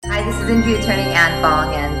this is injury attorney Ann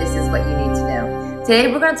Fong, and this is what you need to know. Today,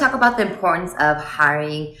 we're going to talk about the importance of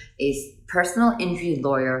hiring a personal injury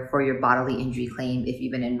lawyer for your bodily injury claim if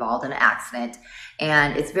you've been involved in an accident.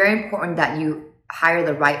 And it's very important that you hire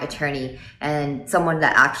the right attorney and someone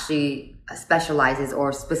that actually specializes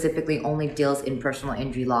or specifically only deals in personal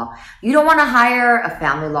injury law. You don't want to hire a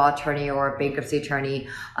family law attorney or a bankruptcy attorney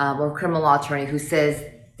or a criminal law attorney who says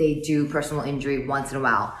they do personal injury once in a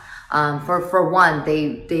while. For one,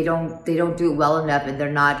 they don't do it well enough, and they're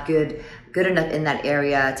not good enough in that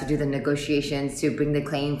area to do the negotiations, to bring the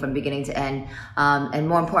claim from beginning to end. And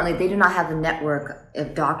more importantly, they do not have the network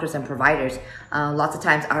of doctors and providers. Lots of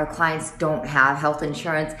times our clients don't have health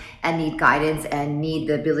insurance and need guidance and need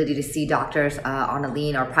the ability to see doctors on a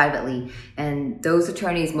lien or privately. And those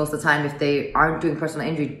attorneys, most of the time, if they aren't doing personal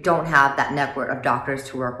injury, don't have that network of doctors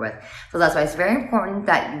to work with. So that's why it's very important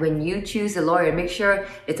that when you choose a lawyer, make sure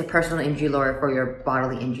it's a personal injury lawyer for your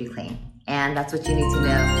bodily injury claim. And that's what you need to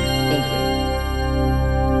know. Thank you.